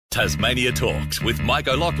Tasmania Talks with Mike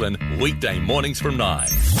O'Loughlin, weekday mornings from 9.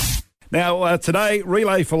 Now, today,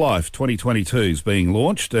 Relay for Life 2022 is being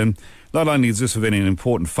launched, and not only is this event an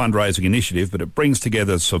important fundraising initiative, but it brings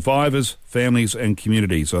together survivors, families and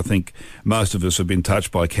communities. I think most of us have been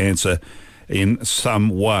touched by cancer in some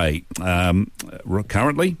way,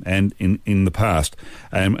 currently and in the past,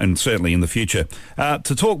 and certainly in the future.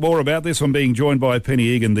 To talk more about this, I'm being joined by Penny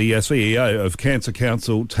Egan, the CEO of Cancer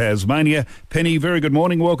Council Tasmania. Penny, very good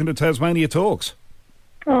morning. Welcome to Tasmania Talks.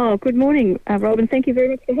 Oh, good morning, Robin. Thank you very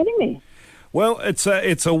much for having me. Well, it's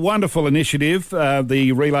a wonderful initiative,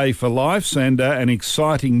 the Relay for Life, and an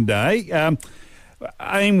exciting day.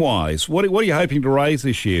 Aim-wise, what are you hoping to raise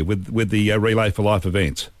this year with the Relay for Life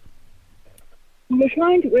events?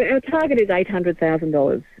 Our target is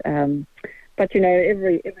 $800,000, but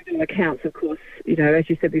every dollar counts. Of course, as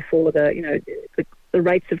you said before, the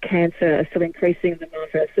rates of cancer are still increasing, the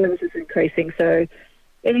demand for our services is increasing. So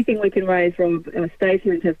anything we can raise, Rob, stays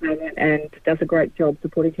here in Tasmania and does a great job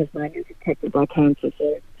supporting Tasmanians affected by cancer.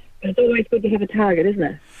 So it's always good to have a target, isn't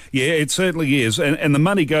it? Yeah, it certainly is, and the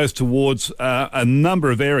money goes towards a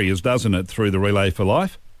number of areas, doesn't it, through the Relay for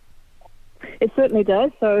Life? It certainly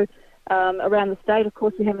does. So. Around the state, of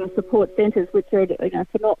course, we have our support centres, which are a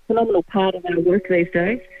phenomenal part of our work these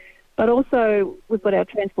days. But also, we've got our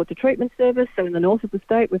transport to treatment service. So in the north of the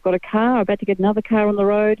state, we've got a car, about to get another car on the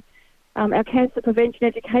road. Our cancer prevention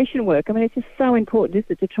education work. I mean, it's just so important,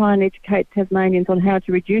 isn't it, to try and educate Tasmanians on how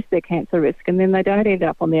to reduce their cancer risk, and then they don't end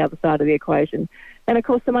up on the other side of the equation. And of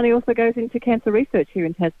course, the money also goes into cancer research here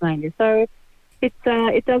in Tasmania. So it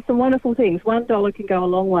does some wonderful things. $1 can go a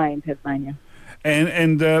long way in Tasmania.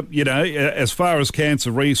 And as far as cancer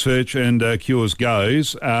research and cures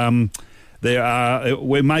goes,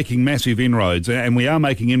 we're making massive inroads, and we are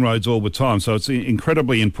making inroads all the time. So it's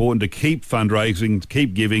incredibly important to keep fundraising, to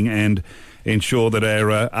keep giving, and ensure that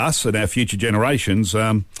us and our future generations,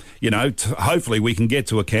 hopefully we can get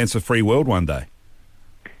to a cancer-free world one day.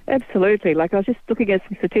 Absolutely. Like, I was just looking at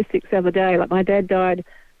some statistics the other day. Like, my dad died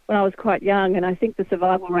when I was quite young, and I think the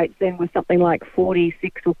survival rates then were something like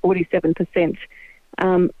 46 or 47%.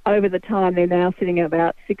 Over the time, they're now sitting at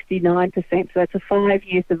about 69%. So that's a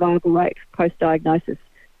 5-year survival rate post-diagnosis.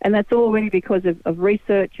 And that's all really because of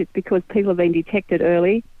research. It's because people have been detected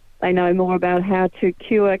early. They know more about how to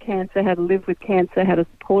cure cancer, how to live with cancer, how to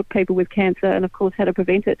support people with cancer, and, of course, how to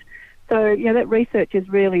prevent it. So, that research is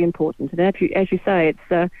really important. And as you say,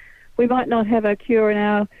 it's we might not have a cure in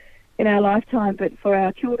our lifetime, but for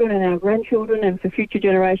our children and our grandchildren and for future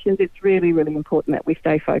generations, it's really, really important that we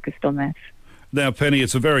stay focused on that. Now, Penny,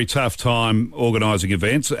 it's a very tough time organising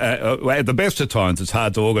events. At the best of times, it's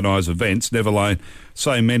hard to organise events, never alone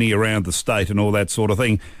so many around the state and all that sort of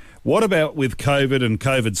thing. What about with COVID and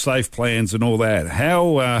COVID-safe plans and all that?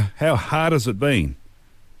 How hard has it been?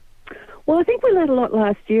 Well, I think we learned a lot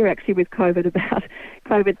last year, actually, with COVID about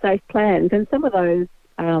COVID-safe plans, and some of those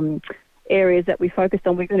areas that we focused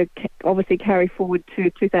on, we're going to obviously carry forward to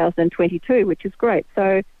 2022, which is great.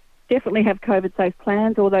 So definitely have COVID-safe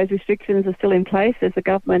plans. All those restrictions are still in place as the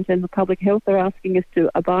government and the public health are asking us to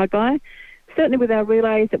abide by. Certainly with our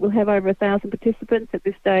relays that we'll have over 1,000 participants at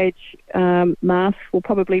this stage, masks will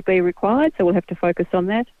probably be required, so we'll have to focus on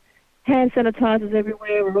that. Hand sanitisers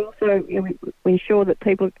everywhere. We're also, we ensure that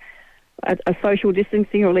people are social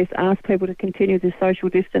distancing, or at least ask people to continue the social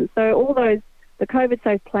distance. So all those, the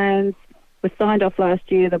COVID-safe plans were signed off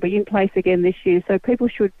last year. They'll be in place again this year. So people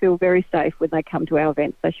should feel very safe when they come to our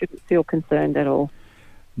events. They shouldn't feel concerned at all.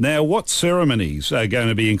 Now, what ceremonies are going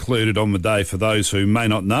to be included on the day for those who may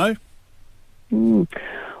not know?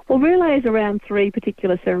 Well, Relay is around 3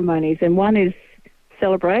 particular ceremonies, and one is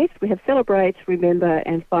Celebrate. We have Celebrate, Remember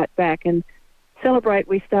and Fight Back. And Celebrate,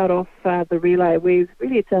 we start off the relay with,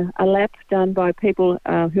 really it's a lap done by people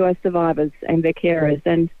who are survivors and their carers.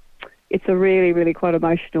 And it's a really, really quite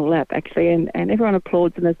emotional lap, actually, and everyone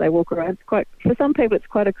applauds them as they walk around. It's quite, for some people, it's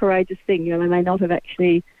quite a courageous thing. They may not have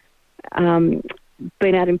actually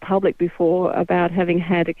been out in public before about having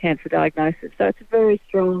had a cancer diagnosis. So it's a very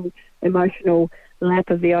strong, emotional lap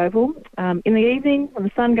of the Oval. In the evening, when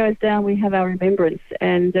the sun goes down, we have our remembrance,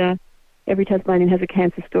 and every Tasmanian has a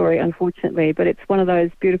cancer story, unfortunately, but it's one of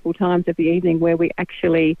those beautiful times of the evening where we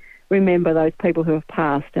actually remember those people who have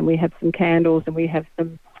passed, and we have some candles and we have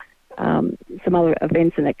some other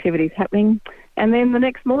events and activities happening. And then the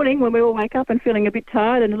next morning, when we all wake up and feeling a bit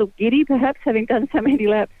tired and a little giddy, perhaps, having done so many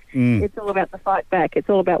laps, it's all about the fight back. It's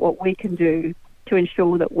all about what we can do to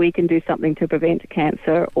ensure that we can do something to prevent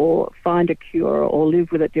cancer or find a cure or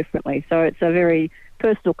live with it differently. So it's a very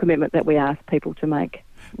personal commitment that we ask people to make.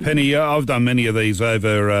 Penny, I've done many of these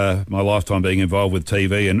over my lifetime being involved with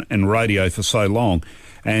TV and radio for so long.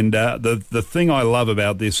 And the thing I love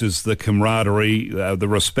about this is the camaraderie, the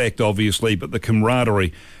respect, obviously, but the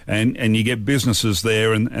camaraderie. And you get businesses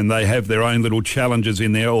there and they have their own little challenges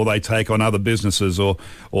in there, or they take on other businesses or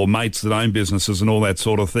mates that own businesses and all that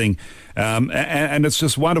sort of thing. And it's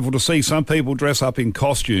just wonderful to see some people dress up in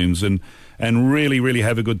costumes and really, really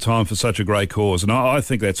have a good time for such a great cause. And I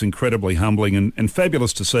think that's incredibly humbling and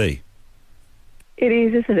fabulous to see. It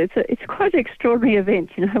is, isn't it? It's quite an extraordinary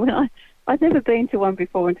event. You know, I've never been to one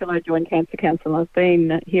before until I joined Cancer Council. I've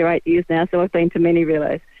been here 8 years now, so I've been to many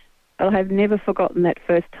relays. But I've never forgotten that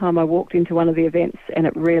first time I walked into one of the events, and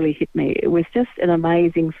it really hit me. It was just an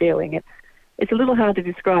amazing feeling. It's a little hard to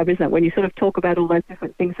describe, isn't it, when you sort of talk about all those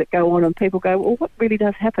different things that go on and people go, well, what really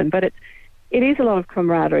does happen? But it is a lot of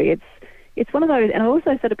camaraderie. It's one of those, and I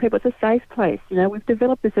also say to people, it's a safe place. You know, we've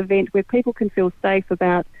developed this event where people can feel safe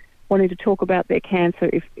about wanting to talk about their cancer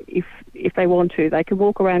if they want to. They can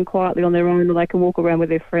walk around quietly on their own, or they can walk around with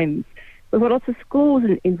their friends. We've got lots of schools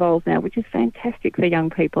involved now, which is fantastic for young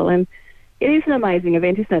people. And it is an amazing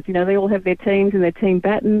event, isn't it? You know, they all have their teams and their team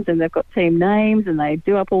battens, and they've got team names, and they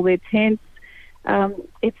do up all their tents.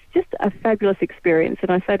 It's just a fabulous experience. And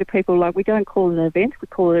I say to people, like, we don't call it an event, we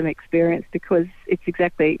call it an experience, because it's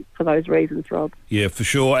exactly for those reasons, Rob. Yeah, for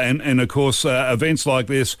sure. And of course, events like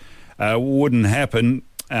this wouldn't happen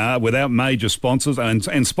without major sponsors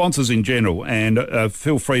and sponsors in general. And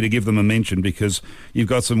feel free to give them a mention, because you've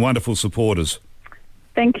got some wonderful supporters.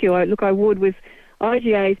 Thank you. Look, I would.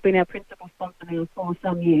 IGA has been our principal sponsor now for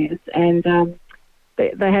some years, and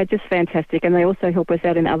they are just fantastic, and they also help us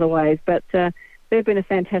out in other ways. But they've been a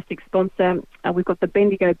fantastic sponsor. We've got the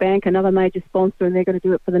Bendigo Bank, another major sponsor, and they're going to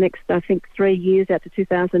do it for the next, I think, 3 years out to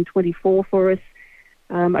 2024 for us.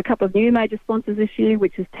 A couple of new major sponsors this year,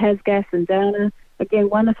 which is Tasgas and Downer. Again,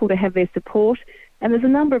 wonderful to have their support. And there's a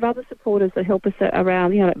number of other supporters that help us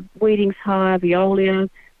around, you know, Weedings Hire, Veolia,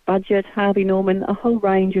 Budget, Harvey Norman, a whole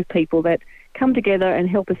range of people that come together and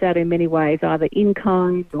help us out in many ways, either in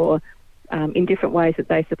kind or in different ways that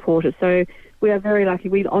they support us. So we are very lucky.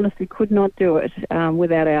 We honestly could not do it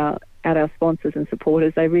without our sponsors and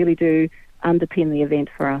supporters. They really do underpin the event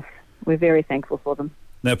for us. We're very thankful for them.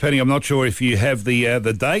 Now, Penny, I'm not sure if you have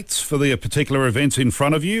the dates for the particular events in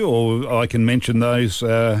front of you, or I can mention those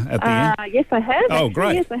at the end. Yes, I have. Oh,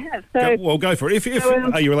 great. Yes, I have. So, go for it.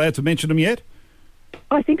 Are you allowed to mention them yet?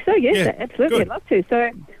 I think so, yes, Yeah, absolutely. good. I'd love to.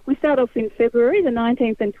 So we start off in February, the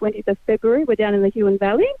 19th and 20th of February. We're down in the Huon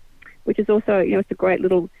Valley, which is also, you know, it's a great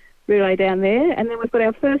little relay down there. And then we've got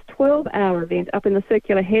our first 12-hour event up in the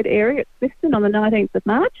Circular Head area at Clifton on the 19th of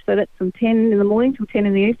March. So that's from 10 in the morning till 10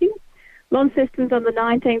 in the evening. Launceston's on the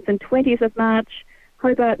 19th and 20th of March.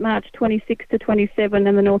 Hobart, March 26 to 27,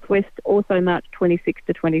 and the Northwest also March 26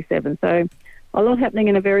 to 27. So a lot happening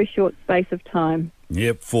in a very short space of time.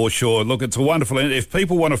 Yep, for sure. Look, it's a wonderful... If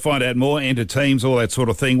people want to find out more, enter teams, all that sort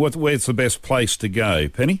of thing, where's the best place to go,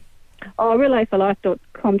 Penny?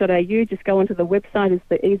 relayforlife.com.au. Just go onto the website. It's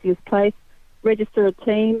the easiest place. Register a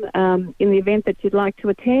team in the event that you'd like to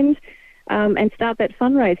attend, and start that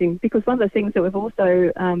fundraising. Because one of the things that we've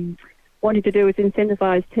also wanted to do is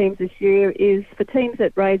incentivise teams this year is for teams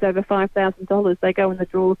that raise over $5,000, they go in the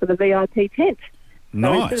draw for the VIP tent.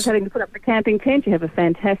 Nice. So instead of having to put up the camping tent, you have a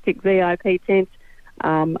fantastic VIP tent.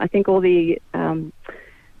 I think all the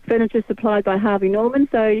furniture is supplied by Harvey Norman,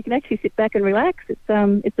 so you can actually sit back and relax.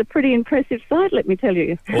 It's a pretty impressive sight, let me tell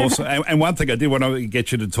you. Awesome. And one thing I did want to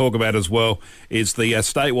get you to talk about as well is the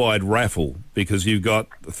statewide raffle, because you've got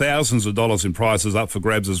thousands of dollars in prizes up for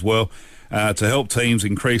grabs as well to help teams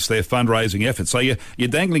increase their fundraising efforts. So you're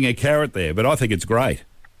dangling a carrot there, but I think it's great.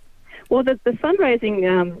 Well, the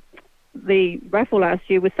fundraising, the raffle last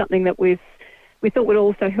year was something that we thought would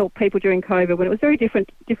also help people during COVID when it was very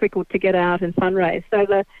difficult to get out and fundraise. So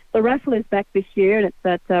the raffle is back this year, and it's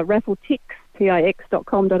at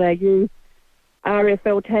raffletix.com.au,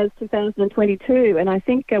 RFL TAS 2022. And I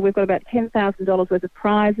think we've got about $10,000 worth of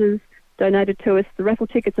prizes donated to us. The raffle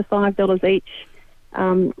tickets are $5 each.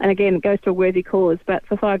 And again, it goes to a worthy cause. But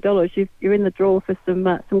for $5, you're in the draw for some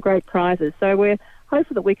great prizes. So we're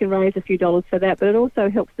hopeful that we can raise a few dollars for that. But it also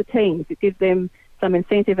helps the teams. It gives them some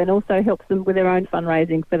incentive and also helps them with their own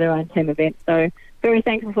fundraising for their own team events. So very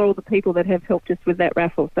thankful for all the people that have helped us with that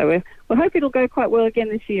raffle. So we hope it'll go quite well again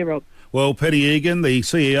this year, Rob. Well, Penny Egan, the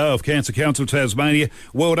CEO of Cancer Council Tasmania,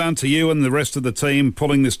 well done to you and the rest of the team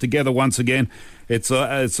pulling this together once again. It's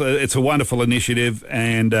a wonderful initiative,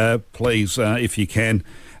 and please, if you can,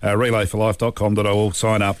 relayforlife.com.au,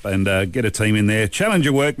 sign up and get a team in there. Challenge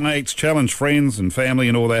your workmates, challenge friends and family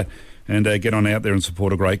and all that, and get on out there and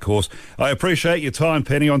support a great cause. I appreciate your time,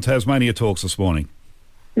 Penny, on Tasmania Talks this morning.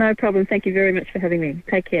 No problem. Thank you very much for having me.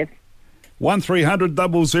 Take care. 1300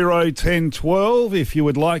 00 10 12. If you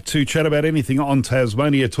would like to chat about anything on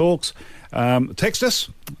Tasmania Talks, text us.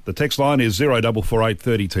 The text line is 0448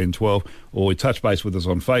 30 10 12, or touch base with us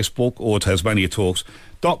on Facebook or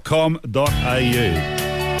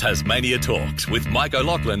tasmaniatalks.com.au. Tasmania Talks with Mike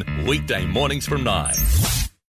O'Loughlin, weekday mornings from 9.